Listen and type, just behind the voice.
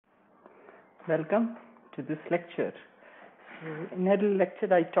Welcome to this lecture. In earlier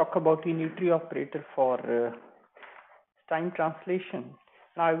lecture, I talk about unitary operator for time translation.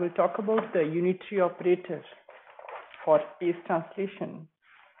 Now I will talk about the unitary operator for space translation.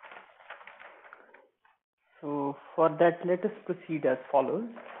 So for that, let us proceed as follows.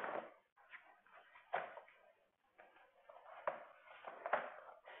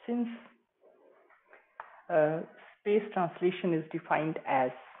 Since space translation is defined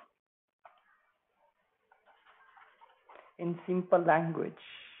as, in simple language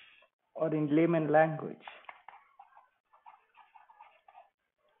or in layman language,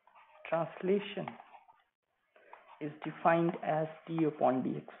 translation is defined as d upon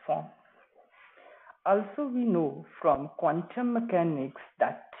dx form. Also, we know from quantum mechanics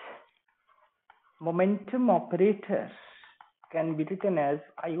that momentum operator can be written as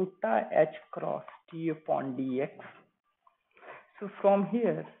iota h cross d upon dx. So from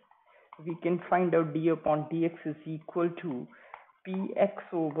here, we can find out d upon dx is equal to px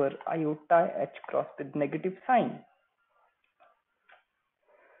over iota h cross with negative sign.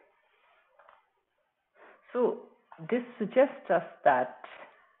 So this suggests us that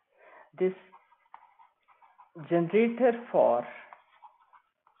this generator for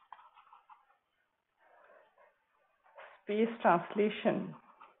space translation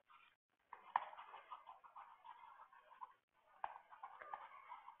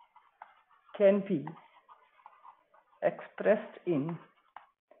can be expressed in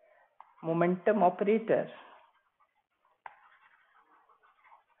momentum operator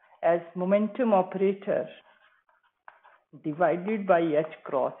as momentum operator divided by h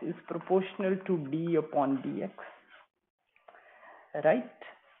cross is proportional to d upon dx, right?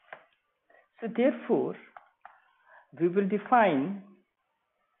 So therefore, we will define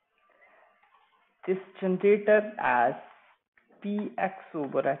this generator as px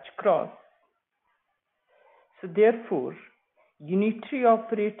over h cross. So therefore, unitary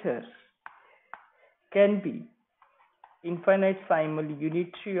operator can be infinite simul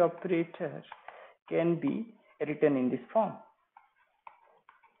unitary operator can be written in this form.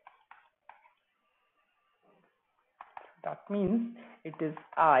 That means it is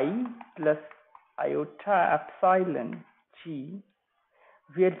I plus iota epsilon g,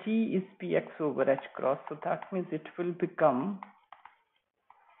 where g is px over h cross. So that means it will become,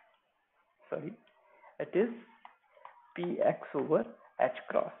 it is px over h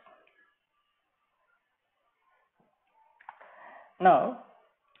cross. Now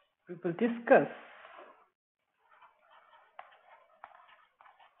we will discuss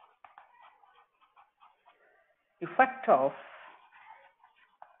effect of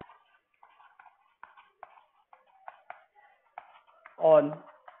on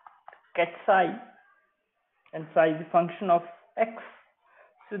ket psi and psi is a function of x.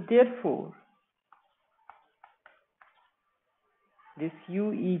 So therefore, this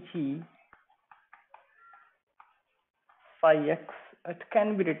UEG psi x, it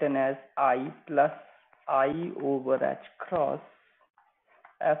can be written as I plus I over h cross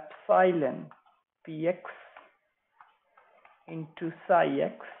epsilon px into psi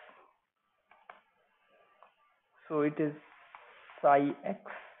x. So it is psi x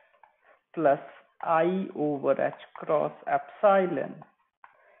plus I over h cross epsilon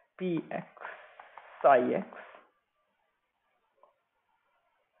px psi x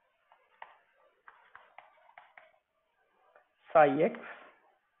psi x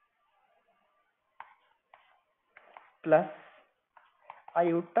plus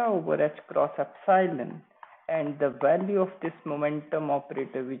iota over h cross epsilon and the value of this momentum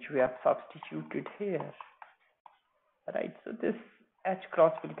operator which we have substituted here, right? So this h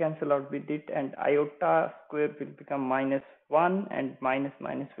cross will cancel out with it and iota square will become -1 and minus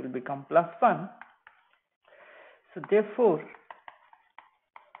will become +1. So therefore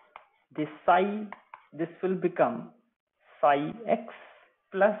this will become psi x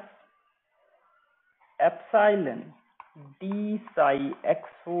plus epsilon d psi x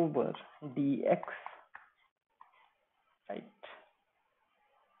over dx, right?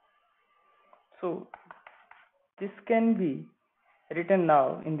 So this can be written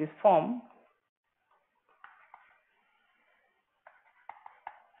now in this form.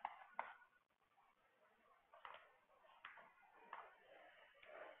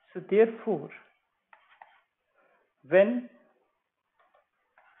 So therefore, when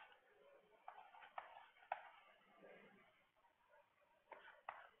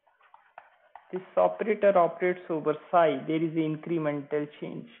this operator operates over psi, there is an incremental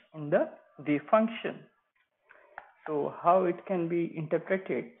change in the wave function. So how it can be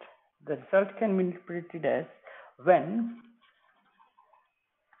interpreted? The result can be interpreted as when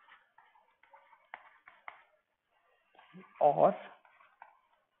or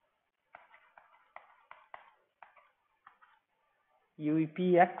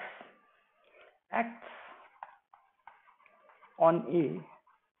UEPX acts on a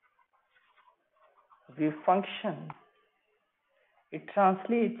wave function, it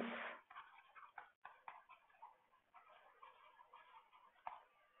translates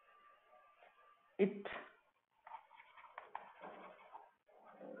it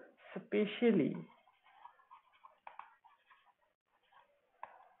spatially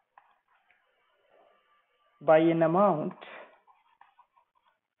by an amount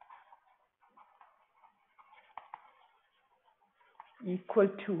equal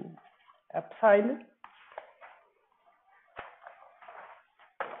to epsilon.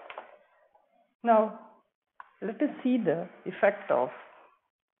 Now let us see the effect of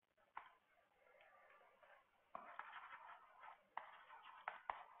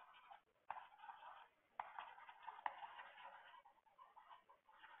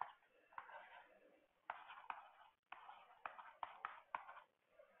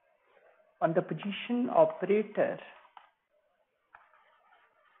on the position operator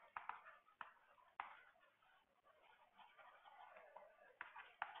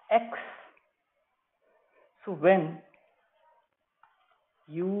x. So when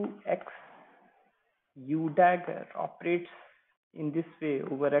u dagger operates in this way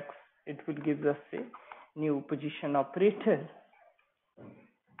over x, it will give us a new position operator.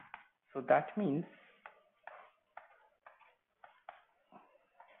 So that means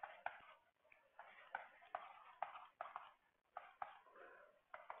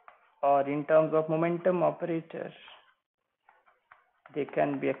or in terms of momentum operator, they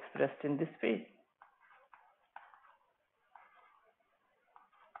can be expressed in this way.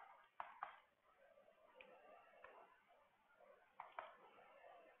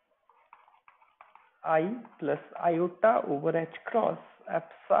 I plus iota over h cross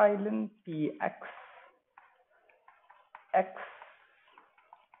epsilon px x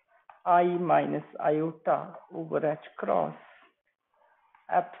I minus iota over h cross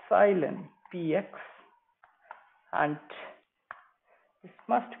epsilon px, and this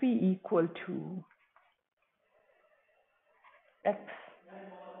must be equal to x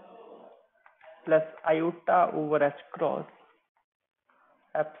plus iota over h cross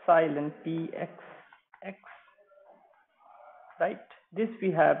epsilon px x, right? This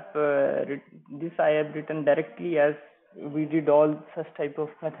we have this I have written directly, as we did all such type of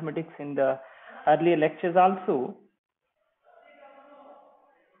mathematics in the earlier lectures also.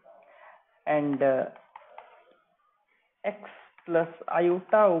 And x plus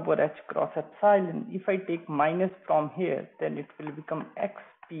iota over h cross epsilon, if I take minus from here, then it will become x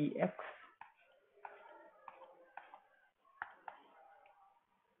px.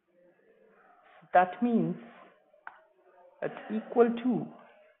 That means it's equal to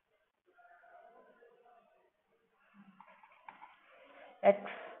x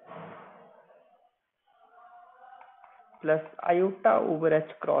plus iota over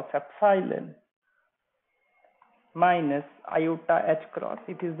h cross epsilon minus iota h cross.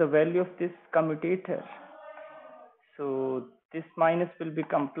 It is the value of this commutator. So this minus will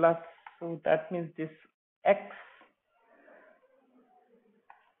become plus. So that means this x,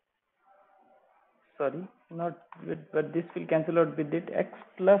 sorry, not with, but this will cancel out with it, x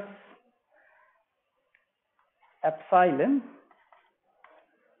plus epsilon.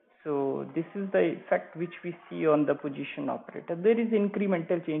 So this is the effect which we see on the position operator. There is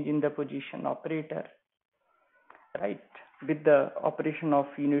incremental change in the position operator, right, with the operation of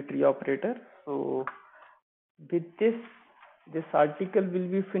unitary operator. So with this article will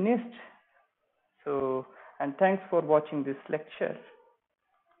be finished. So, and thanks for watching this lecture.